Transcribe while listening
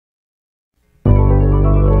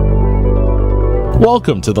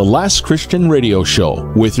Welcome to the Last Christian Radio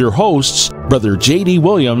Show with your hosts, Brother J.D.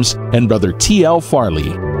 Williams and Brother T.L.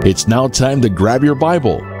 Farley. It's now time to grab your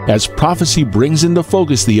Bible as prophecy brings into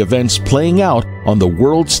focus the events playing out on the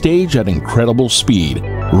world stage at incredible speed,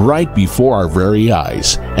 right before our very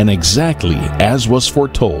eyes, and exactly as was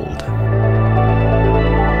foretold.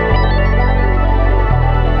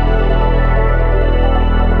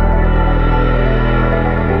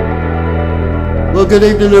 Well, good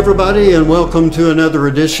evening, everybody, and welcome to another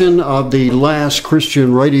edition of the Last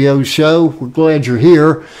Christian Radio Show. We're glad you're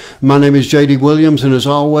here. My name is J.D. Williams, and as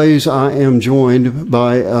always, I am joined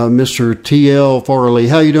by Mr. T.L. Farley.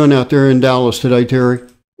 How you doing out there in Dallas today, Terry?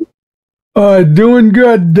 Doing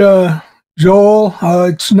good, Joel.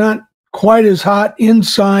 It's not quite as hot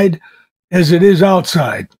inside as it is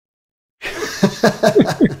outside.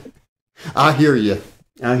 I hear you.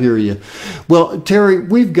 I hear you. Well, Terry,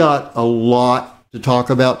 we've got a lot to talk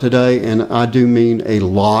about today, and I do mean a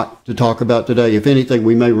lot to talk about today. If anything,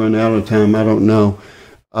 we may run out of time. I don't know.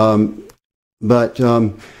 But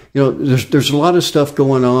there's a lot of stuff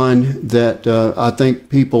going on that I think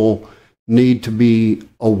people need to be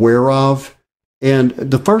aware of. And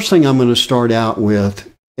the first thing I'm going to start out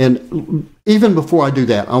with, and even before I do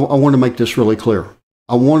that, I want to make this really clear.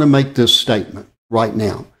 I want to make this statement right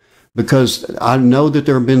now, because I know that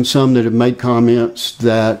there have been some that have made comments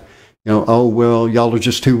that, oh, well, y'all are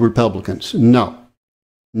just two Republicans. No,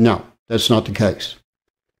 that's not the case.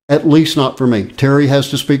 At least not for me. Terry has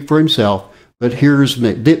to speak for himself, but here's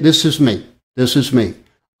me. This is me. This is me.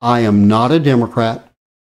 I am not a Democrat.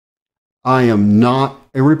 I am not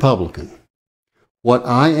a Republican. What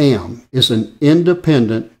I am is an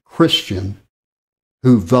independent Christian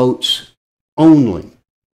who votes only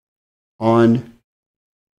on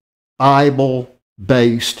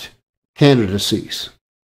Bible-based candidacies.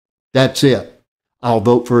 That's it. I'll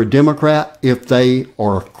vote for a Democrat if they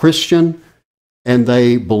are a Christian and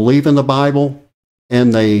they believe in the Bible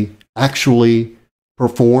and they actually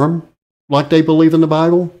perform like they believe in the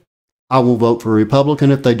Bible. I will vote for a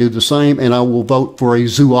Republican if they do the same, and I will vote for a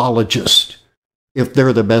zoologist if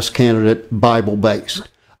they're the best candidate Bible-based.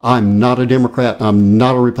 I'm not a Democrat. I'm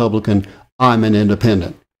not a Republican. I'm an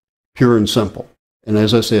independent, pure and simple. And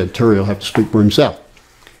as I said, Terry will have to speak for himself.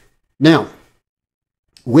 Now,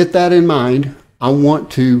 with that in mind, I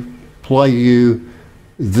want to play you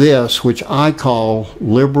this, which I call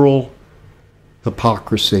liberal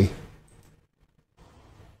hypocrisy.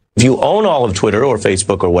 If you own all of Twitter or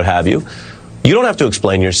Facebook or what have you, you don't have to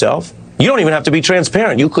explain yourself. You don't even have to be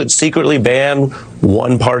transparent. You could secretly ban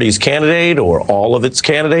one party's candidate or all of its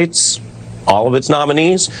candidates, all of its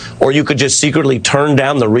nominees, or you could just secretly turn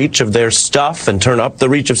down the reach of their stuff and turn up the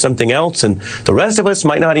reach of something else, and the rest of us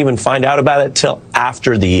might not even find out about it till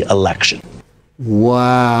after the election.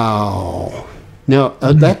 Wow. Now,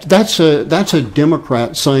 that's a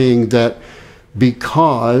Democrat saying that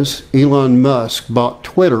because Elon Musk bought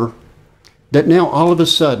Twitter, that now all of a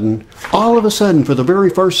sudden, for the very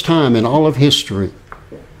first time in all of history,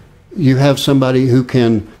 you have somebody who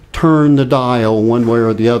can turn the dial one way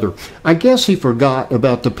or the other. I guess he forgot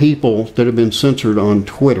about the people that have been censored on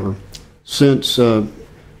Twitter since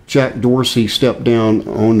Jack Dorsey stepped down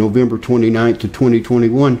on November 29th of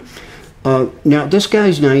 2021. Now, this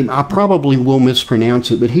guy's name, I probably will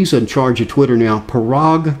mispronounce it, but he's in charge of Twitter now,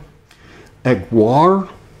 Parag Agrawal.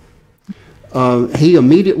 He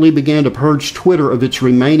immediately began to purge Twitter of its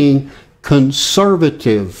remaining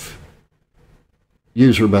conservative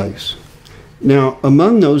user base. Now,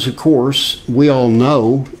 among those, of course, we all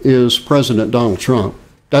know is President Donald Trump.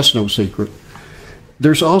 That's no secret.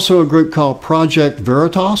 There's also a group called Project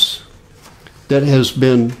Veritas that has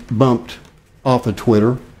been bumped off of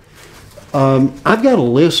Twitter. I've got a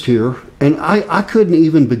list here, and I couldn't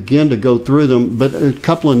even begin to go through them, but a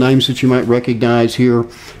couple of names that you might recognize here.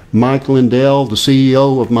 Mike Lindell, the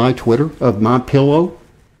CEO of MyPillow.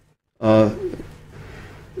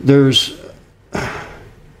 There's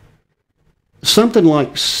something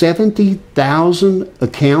like 70,000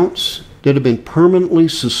 accounts that have been permanently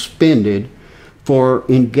suspended for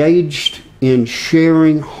engaged in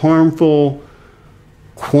sharing harmful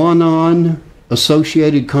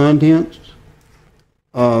QAnon-associated content.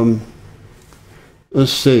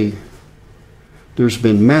 Let's see. There's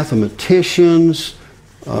been mathematicians,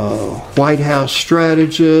 White House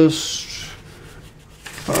strategists.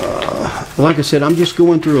 Like I said, I'm just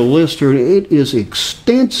going through a list here. It is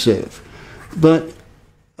extensive. But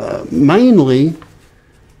mainly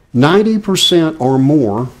 90% or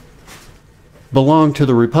more belong to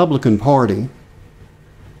the Republican Party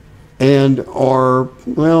and are,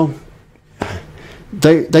 well,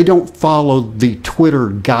 they don't follow the Twitter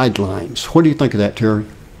guidelines. What do you think of that, Terry?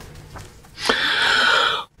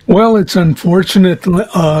 Well, it's unfortunate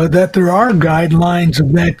that there are guidelines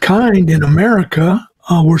of that kind in America.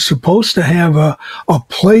 We're supposed to have a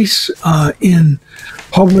place in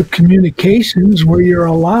public communications where you're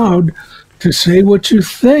allowed to say what you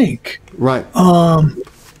think. Right.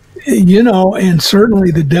 You know, and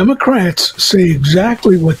certainly the Democrats say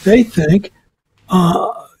exactly what they think,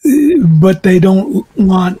 but they don't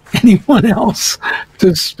want anyone else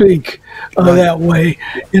to speak that way.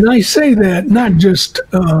 And I say that not just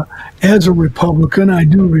as a Republican. I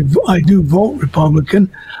do vote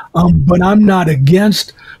Republican, but I'm not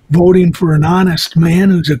against voting for an honest man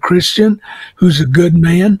who's a Christian, who's a good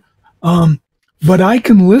man. But I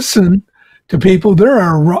can listen to people. There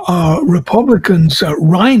are Republicans,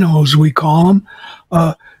 rhinos we call them,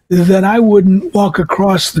 that I wouldn't walk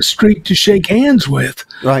across the street to shake hands with.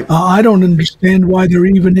 Right. I don't understand why they're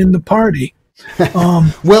even in the party.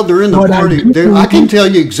 Well, they're in the party. I can tell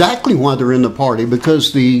you exactly why they're in the party,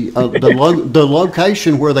 because the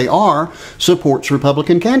location where they are supports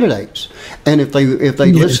Republican candidates, and if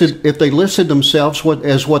they listed themselves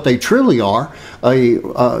as what they truly are,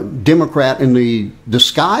 a Democrat in the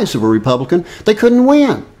disguise of a Republican, they couldn't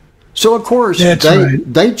win. So of course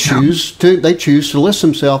they choose to list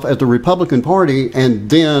themselves at the Republican Party and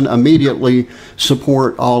then immediately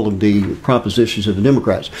support all of the propositions of the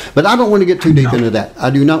Democrats. But I don't want to get too deep into that. I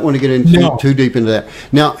do not want to get too deep into that.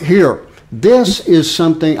 Now here, this is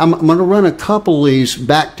something I'm going to run a couple of these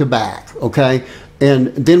back to back, okay? And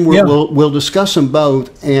then we'll discuss them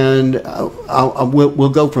both, and we'll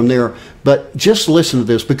go from there. But just listen to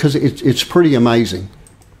this, because it's pretty amazing.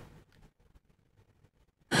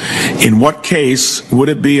 In what case would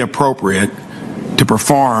it be appropriate to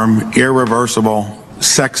perform irreversible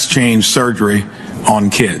sex change surgery on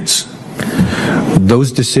kids?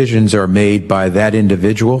 Those decisions are made by that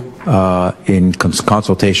individual in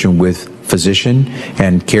consultation with physician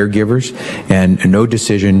and caregivers, and no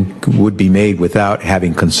decision would be made without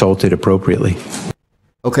having consulted appropriately.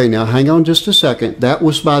 Okay, now hang on just a second. That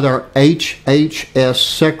was by their HHS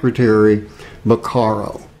Secretary,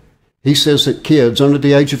 Vaccaro. He says that kids under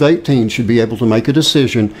the age of 18 should be able to make a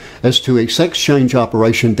decision as to a sex change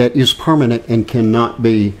operation that is permanent and cannot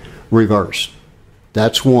be reversed.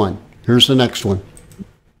 That's one. Here's the next one.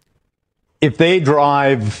 If they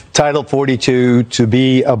drive Title 42 to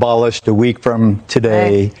be abolished a week from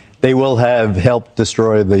today, they will have helped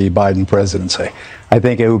destroy the Biden presidency. I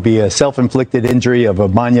think it would be a self-inflicted injury of a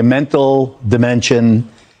monumental dimension,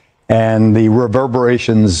 and the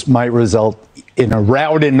reverberations might result in a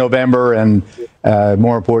rout in November and,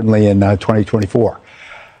 more importantly, in 2024.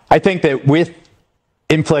 I think that with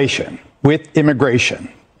inflation, with immigration,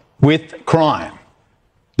 with crime,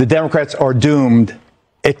 the Democrats are doomed,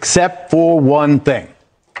 except for one thing.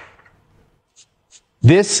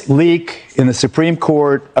 This leak in the Supreme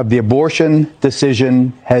Court of the abortion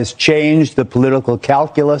decision has changed the political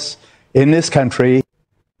calculus in this country.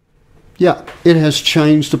 Yeah, it has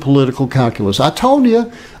changed the political calculus. I told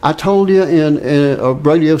you in a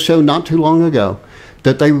radio show not too long ago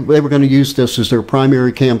that they were going to use this as their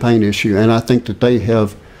primary campaign issue, and I think that they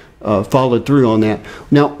have followed through on that.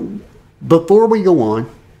 Now, before we go on,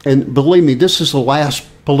 and believe me, this is the last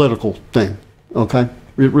political thing, okay?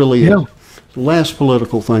 It really is. The last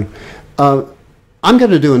political thing. I'm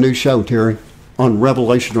going to do a new show, Terry, on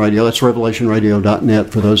Revelation Radio. That's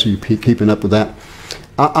revelationradio.net for those of you keeping up with that.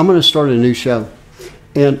 I'm going to start a new show,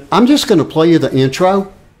 and I'm just going to play you the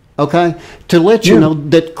intro, okay, to let you know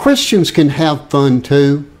that Christians can have fun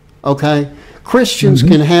too, okay? Christians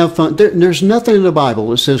can have fun. There's nothing in the Bible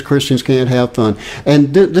that says Christians can't have fun,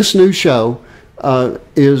 and this new show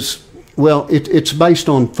is, well, it's based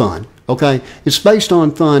on fun, okay? It's based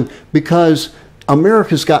on fun because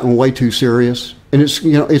America's gotten way too serious, and it's,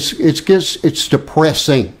 you know, it's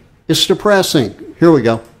depressing. It's depressing. Here we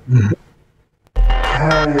go.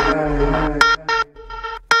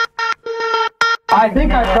 I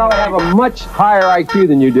think I probably have a much higher IQ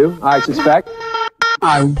than you do, I suspect.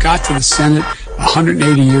 I got to the Senate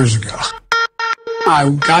 180 years ago. I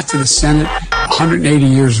got to the Senate 180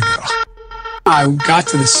 years ago. I got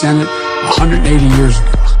to the Senate 180 years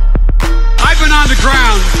ago. I've been on the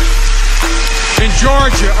ground in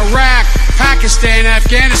Georgia, Iraq, Pakistan,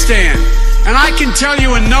 Afghanistan, and I can tell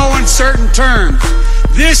you in no uncertain terms,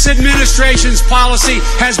 this administration's policy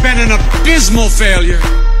has been an abysmal failure.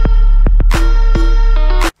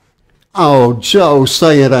 Oh, Joe,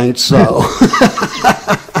 say it ain't so.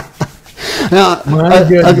 Now,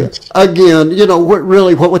 again, you know,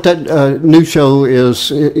 what that new show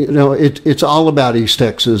is, you know, it's all about East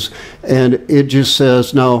Texas, and it just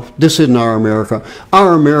says, no, this isn't our America.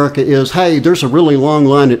 Our America is, hey, there's a really long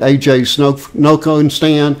line at AJ Snow Cone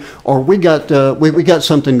stand, or we got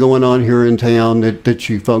something going on here in town that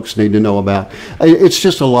you folks need to know about. It's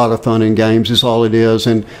just a lot of fun and games is all it is,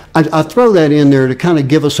 and I throw that in there to kind of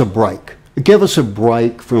give us a break. Give us a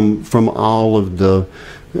break from all of the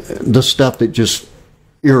stuff that just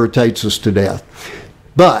irritates us to death.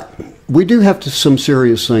 But we do have some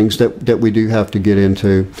serious things that we do have to get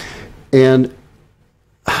into. And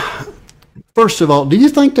first of all, do you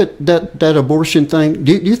think that abortion thing,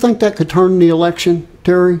 do you think that could turn the election,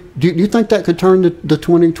 Terry? Do you think that could turn the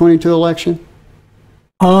 2022 election?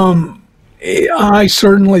 I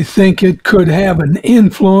certainly think it could have an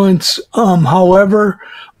influence. However,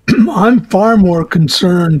 I'm far more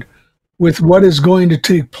concerned with what is going to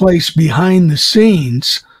take place behind the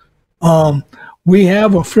scenes. We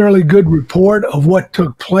have a fairly good report of what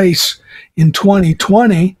took place in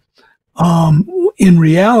 2020 in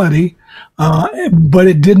reality, but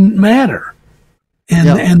it didn't matter.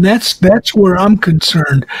 And that's where I'm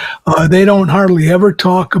concerned. They don't hardly ever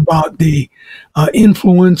talk about the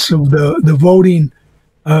influence of the voting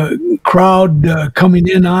crowd coming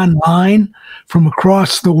in online from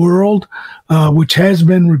across the world, which has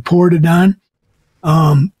been reported on.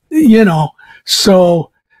 My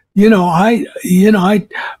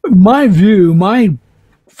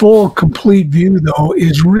full, complete view, though,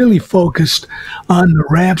 is really focused on the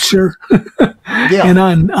rapture and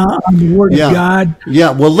on the Word of God.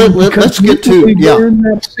 Yeah, well, let's get to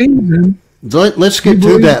that season. Let's get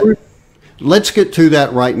to that. Let's get to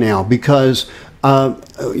that right now, because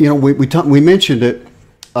we mentioned it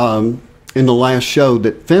in the last show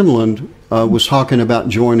that Finland was talking about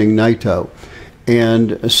joining NATO,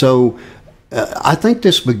 and so I think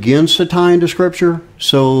this begins to tie into Scripture.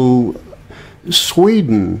 So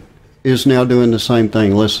Sweden is now doing the same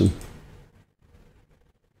thing. Listen.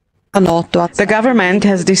 The government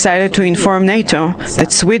has decided to inform NATO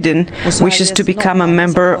that Sweden wishes to become a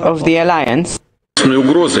member of the alliance.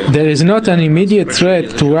 There is not an immediate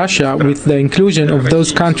threat to Russia with the inclusion of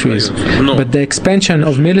those countries, but the expansion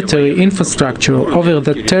of military infrastructure over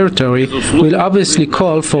that territory will obviously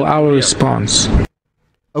call for our response.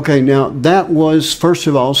 Okay, now that was, first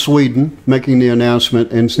of all, Sweden making the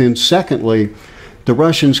announcement, and then secondly, the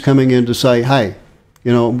Russians coming in to say, hey,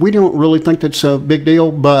 we don't really think that's a big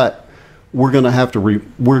deal, but we are going to have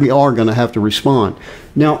to respond.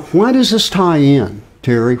 Now, why does this tie in,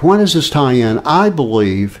 Terry? Why does this tie in? I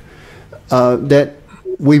believe that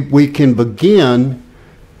we can begin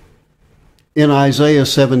in Isaiah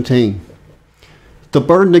 17. The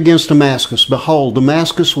burden against Damascus. Behold,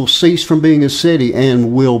 Damascus will cease from being a city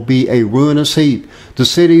and will be a ruinous heap. The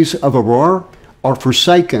cities of Aurora are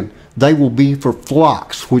forsaken. They will be for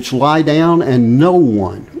flocks which lie down, and no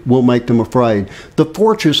one will make them afraid. The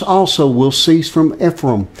fortress also will cease from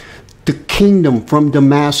Ephraim, the kingdom from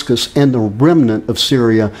Damascus, and the remnant of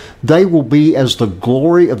Syria. They will be as the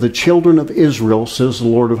glory of the children of Israel, says the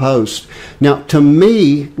Lord of hosts. Now, to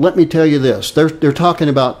me, let me tell you this. They're talking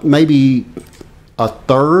about maybe a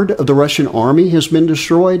third of the Russian army has been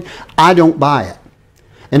destroyed. I don't buy it.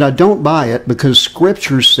 And I don't buy it because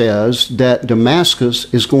Scripture says that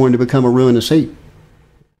Damascus is going to become a ruinous heap.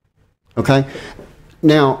 Okay?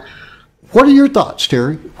 Now, what are your thoughts,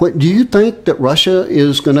 Terry? Do you think that Russia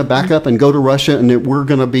is going to back up and go to Russia, and that we're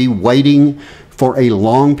going to be waiting for a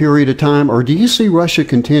long period of time? Or do you see Russia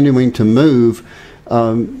continuing to move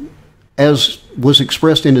as was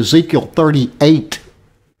expressed in Ezekiel 38?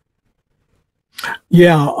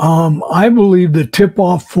 Yeah, I believe the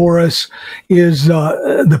tip-off for us is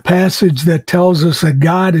the passage that tells us that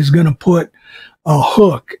God is going to put a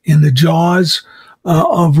hook in the jaws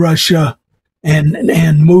of Russia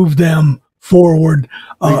and move them forward.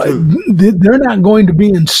 They're not going to be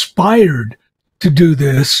inspired to do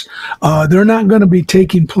this. They're not going to be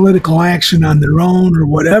taking political action on their own or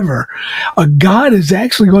whatever. God is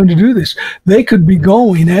actually going to do this. They could be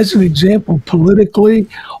going, as an example, politically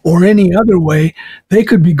or any other way, they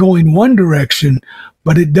could be going one direction,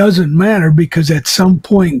 but it doesn't matter, because at some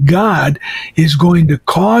point God is going to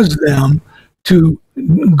cause them to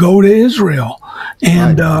go to Israel.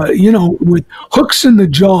 And, with hooks in the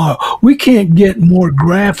jaw, we can't get more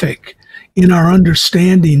graphic in our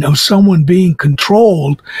understanding of someone being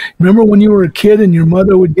controlled. Remember when you were a kid and your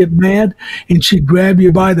mother would get mad and she'd grab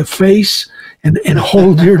you by the face and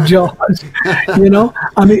hold your jaws?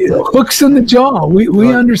 Hooks in the jaw.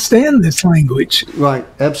 We understand this language. Right,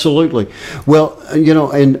 absolutely. Well,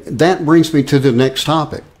 and that brings me to the next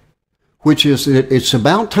topic. which is it's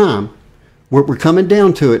about time. We're coming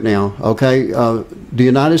down to it now, okay? The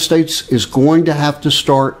United States is going to have to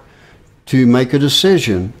start to make a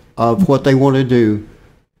decision of what they want to do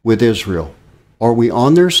with Israel. Are we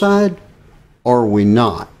on their side or are we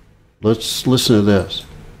not? Let's listen to this.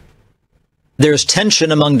 There's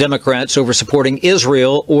tension among Democrats over supporting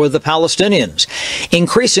Israel or the Palestinians.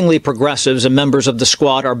 Increasingly, progressives and members of the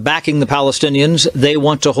Squad are backing the Palestinians. They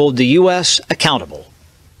want to hold the U.S. accountable.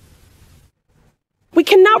 We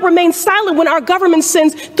cannot remain silent when our government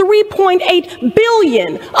sends $3.8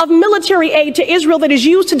 billion of military aid to Israel that is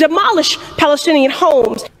used to demolish Palestinian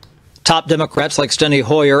homes. Top Democrats like Steny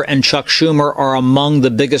Hoyer and Chuck Schumer are among the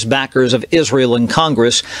biggest backers of Israel in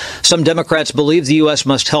Congress. Some Democrats believe the U.S.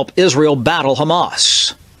 must help Israel battle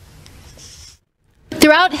Hamas.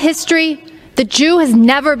 Throughout history, the Jew has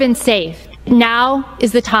never been safe. Now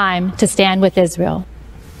is the time to stand with Israel.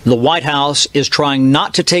 The White House is trying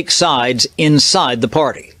not to take sides inside the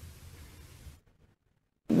party.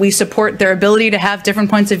 We support their ability to have different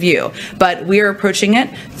points of view, but we are approaching it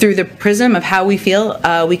through the prism of how we feel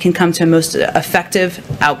we can come to a most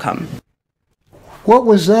effective outcome. What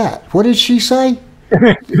was that? What did she say?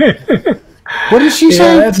 What did she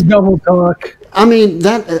say? Yeah, that's double talk. I mean,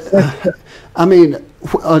 that.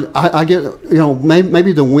 I get,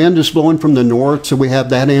 maybe the wind is blowing from the north, so we have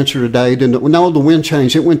that answer today. No, the wind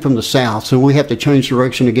changed. It went from the south, so we have to change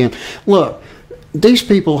direction again. Look, these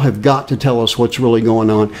people have got to tell us what's really going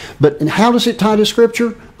on. But how does it tie to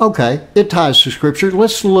Scripture? Okay, it ties to Scripture.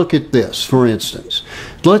 Let's look at this, for instance.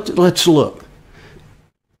 Let's look.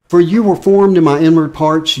 For you were formed in my inward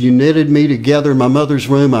parts. You knitted me together in my mother's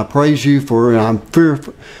womb. I praise you, for I'm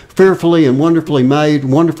fearfully and wonderfully made.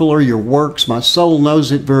 Wonderful are your works. My soul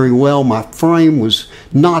knows it very well. My frame was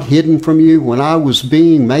not hidden from you. When I was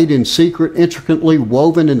being made in secret, intricately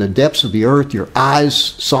woven in the depths of the earth, your eyes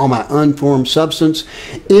saw my unformed substance.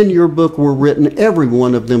 In your book were written, every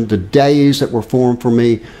one of them, the days that were formed for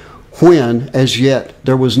me, when as yet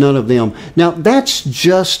there was none of them. Now that's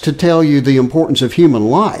just to tell you the importance of human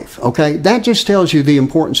life, okay? That just tells you the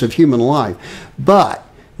importance of human life. But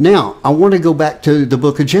now I want to go back to the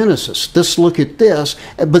book of Genesis. Let's look at this,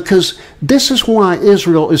 because this is why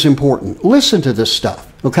Israel is important. Listen to this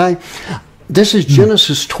stuff, okay? This is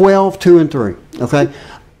Genesis 12, 2 and 3, okay?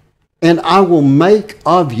 And I will make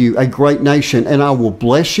of you a great nation, and I will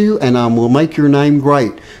bless you, and I will make your name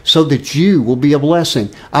great, so that you will be a blessing.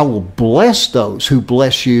 I will bless those who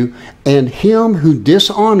bless you, and him who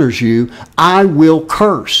dishonors you I will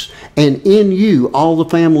curse. And in you all the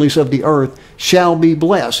families of the earth shall be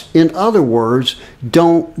blessed. In other words,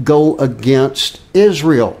 don't go against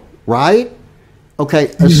Israel, right?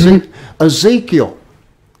 Okay, Ezekiel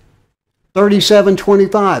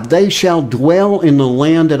 37:25, they shall dwell in the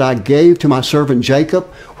land that I gave to my servant Jacob,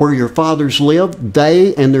 where your fathers lived.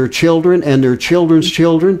 They and their children and their children's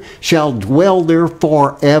children shall dwell there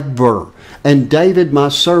forever. And David, my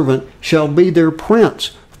servant, shall be their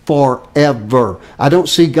prince forever. I don't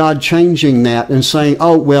see God changing that and saying,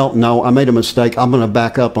 oh, well, no, I made a mistake. I'm going to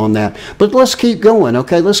back up on that. But let's keep going,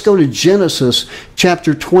 okay? Let's go to Genesis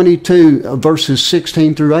chapter 22, verses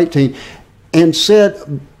 16 through 18. And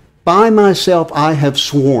said, by myself I have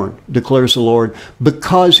sworn, declares the Lord,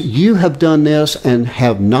 because you have done this and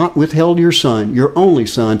have not withheld your son, your only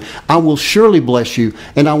son, I will surely bless you,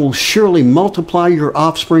 and I will surely multiply your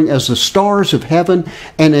offspring as the stars of heaven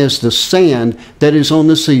and as the sand that is on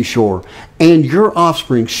the seashore. And your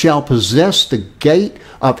offspring shall possess the gate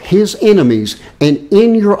of his enemies, and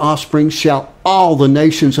in your offspring shall all the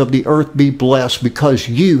nations of the earth be blessed, because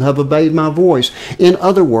you have obeyed my voice. In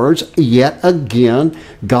other words, yet again,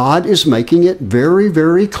 God is making it very,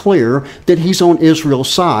 very clear that he's on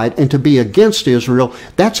Israel's side, and to be against Israel,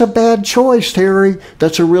 that's a bad choice, Terry.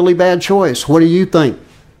 That's a really bad choice. What do you think?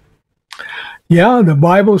 Yeah, the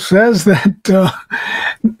Bible says that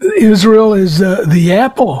Israel is the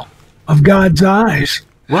apple of God's eyes.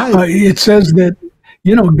 Right. It says that,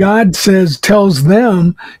 God tells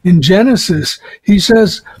them in Genesis, he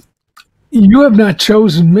says, you have not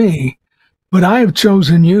chosen me, but I have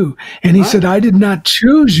chosen you. And he said, I did not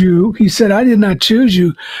choose you. He said, I did not choose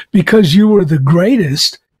you because you were the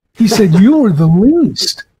greatest. He said, you were the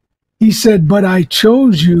least. He said, but I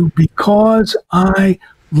chose you because I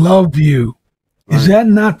love you. Right. Is that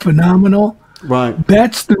not phenomenal? Right.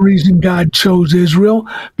 That's the reason God chose Israel,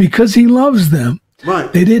 because he loves them.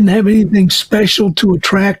 Right. They didn't have anything special to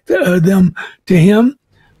attract them to him.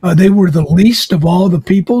 They were the least of all the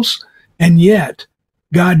peoples, and yet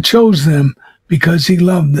God chose them because he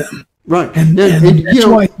loved them. Right. And that's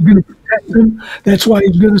why he's going to protect them. That's why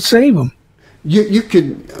he's going to save them.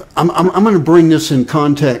 I'm going to bring this in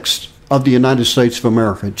context of the United States of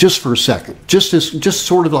America, just for a second, just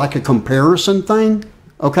sort of like a comparison thing,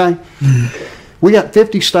 okay? We got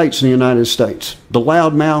 50 states in the United States. The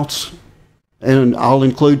loudmouths, and I'll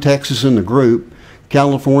include Texas in the group,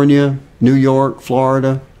 California, New York,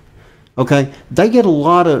 Florida, okay? They get a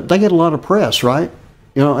lot of press, right?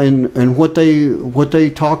 You know, and what they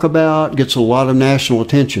talk about gets a lot of national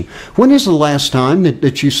attention. When is the last time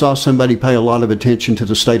that you saw somebody pay a lot of attention to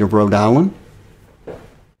the state of Rhode Island?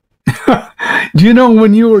 Do you know,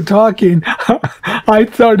 when you were talking, I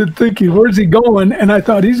started thinking, where's he going? And I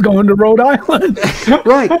thought he's going to Rhode Island.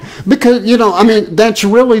 Right. Because, you know, I mean, that's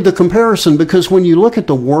really the comparison, because when you look at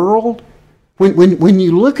the world, when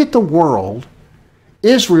you look at the world,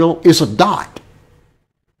 Israel is a dot.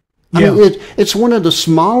 I mean, it's one of the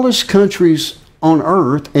smallest countries on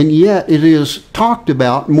earth, and yet it is talked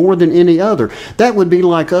about more than any other. That would be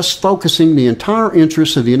like us focusing the entire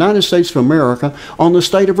interest of the United States of America on the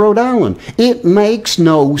state of Rhode Island. It makes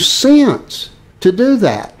no sense to do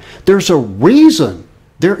that. There's a reason.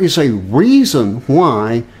 There is a reason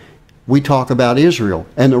why we talk about Israel.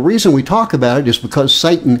 And the reason we talk about it is because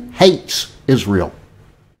Satan hates Israel.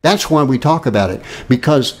 That's why we talk about it,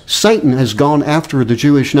 because Satan has gone after the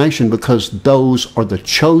Jewish nation, because those are the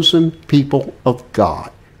chosen people of God.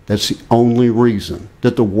 That's the only reason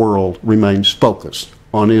that the world remains focused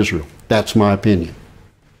on Israel. That's my opinion.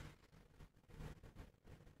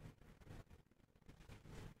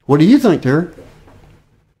 What do you think, Terry?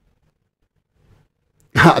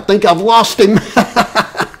 I think I've lost him.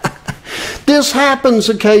 This happens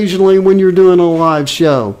occasionally when you're doing a live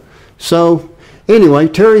show. So, anyway,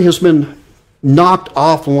 Terry has been knocked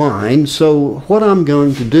offline, so what I'm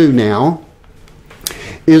going to do now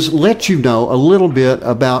is let you know a little bit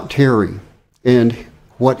about Terry and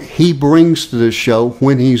what he brings to this show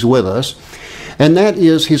when he's with us, and that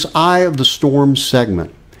is his Eye of the Storm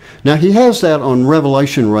segment. Now, he has that on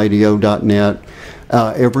revelationradio.net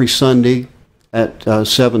every Sunday at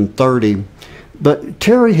 7:30, but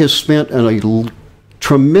Terry has spent a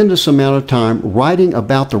tremendous amount of time writing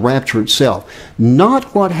about the rapture itself.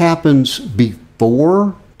 Not what happens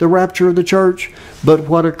before the rapture of the church, but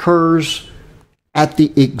what occurs at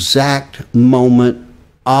the exact moment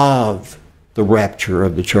of the rapture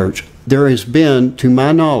of the church. There has been, to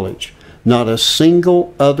my knowledge, not a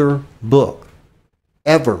single other book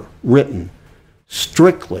ever written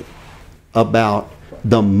strictly about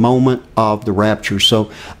the moment of the rapture. So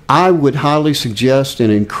I would highly suggest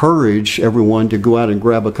and encourage everyone to go out and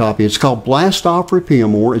grab a copy. It's called Blast Off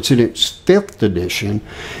Repeamore. It's in its 5th edition.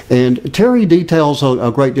 And Terry details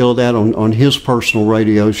a great deal of that on his personal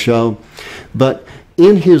radio show. But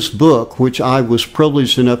in his book, which I was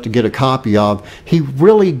privileged enough to get a copy of, he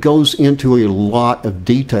really goes into a lot of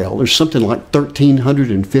detail. There's something like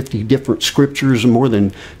 1,350 different scriptures, and more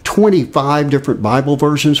than 25 different Bible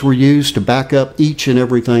versions were used to back up each and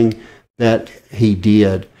everything that he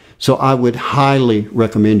did. So I would highly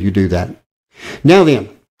recommend you do that. Now then,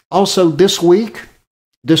 also this week,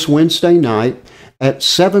 this Wednesday night at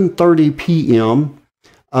 7:30 p.m.,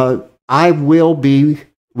 I will be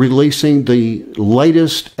releasing the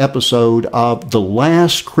latest episode of the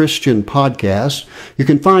Last Christian podcast. You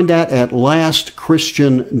can find that at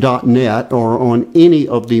lastchristian.net or on any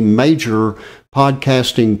of the major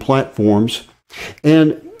podcasting platforms.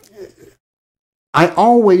 And I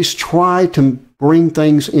always try to bring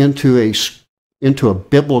things into a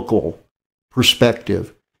biblical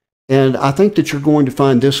perspective. And I think that you're going to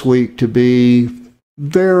find this week to be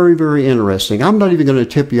very, very interesting. I'm not even going to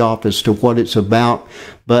tip you off as to what it's about,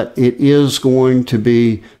 but it is going to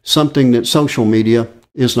be something that social media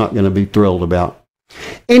is not going to be thrilled about.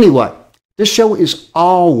 Anyway, this show is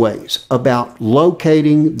always about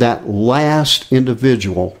locating that last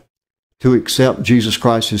individual to accept Jesus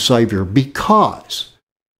Christ as Savior, because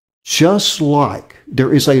just like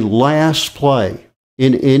there is a last play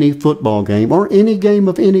in any football game or any game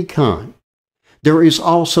of any kind, there is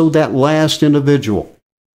also that last individual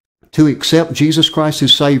to accept Jesus Christ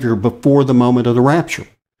as Savior before the moment of the rapture.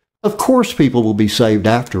 Of course, people will be saved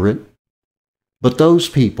after it, but those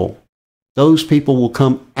people will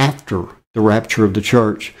come after the rapture of the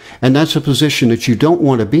church. And that's a position that you don't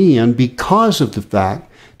want to be in, because of the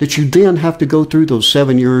fact that you then have to go through those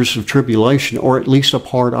 7 years of tribulation, or at least a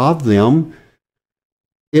part of them.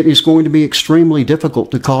 It is going to be extremely difficult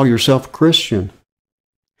to call yourself a Christian.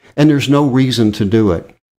 And there's no reason to do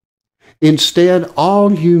it. Instead,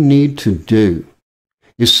 all you need to do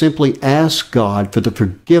is simply ask God for the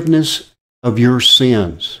forgiveness of your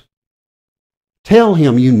sins. Tell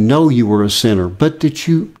Him you know you were a sinner, but that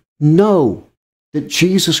you know that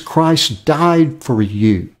Jesus Christ died for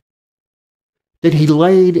you. that he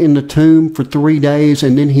laid in the tomb for 3 days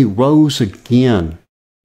and then he rose again.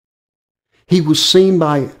 He was seen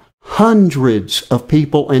by hundreds of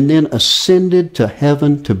people and then ascended to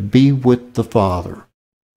heaven to be with the Father.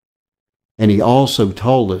 And he also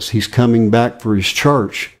told us he's coming back for his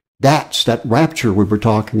church. That's that rapture we were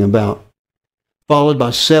talking about. Followed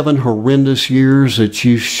by 7 horrendous years that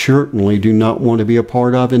you certainly do not want to be a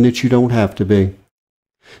part of and that you don't have to be.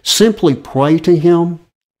 Simply pray to him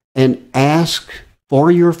and ask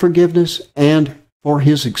for your forgiveness and for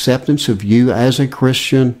his acceptance of you as a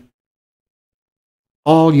Christian.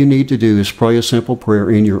 All you need to do is pray a simple prayer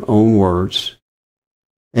in your own words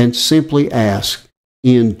and simply ask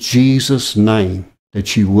in Jesus' name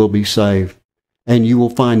that you will be saved, and you will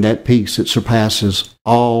find that peace that surpasses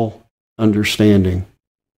all understanding.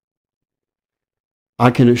 I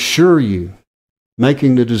can assure you,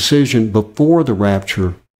 making the decision before the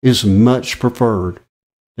rapture is much preferred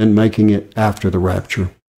than making it after the rapture.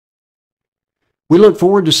 We look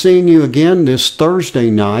forward to seeing you again this Thursday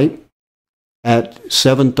night at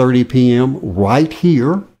 7:30 p.m. right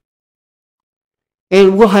here.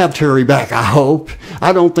 And we'll have Terry back, I hope.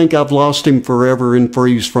 I don't think I've lost him forever in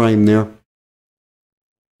freeze frame there.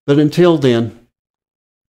 But until then,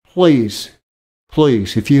 please,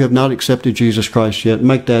 if you have not accepted Jesus Christ yet,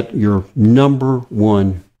 make that your number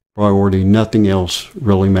one priority. Nothing else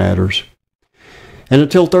really matters. And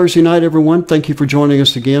until Thursday night, everyone, thank you for joining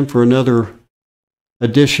us again for another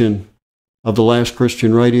edition of the Last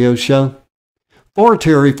Christian Radio Show. For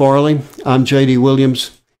Terry Farley, I'm J.D.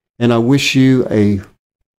 Williams, and I wish you a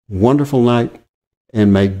wonderful night,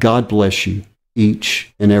 and may God bless you,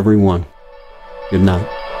 each and every one. Good night.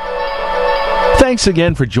 Thanks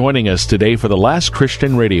again for joining us today for the Last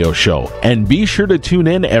Christian Radio Show. And be sure to tune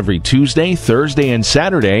in every Tuesday, Thursday, and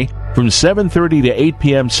Saturday from 7:30 to 8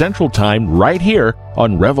 p.m. Central Time right here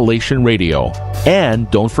on Revelation Radio. And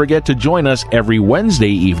don't forget to join us every Wednesday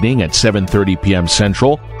evening at 7:30 p.m.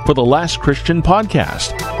 Central for the Last Christian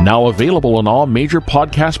Podcast, now available on all major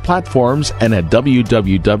podcast platforms and at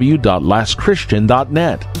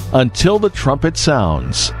www.lastchristian.net. Until the trumpet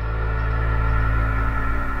sounds.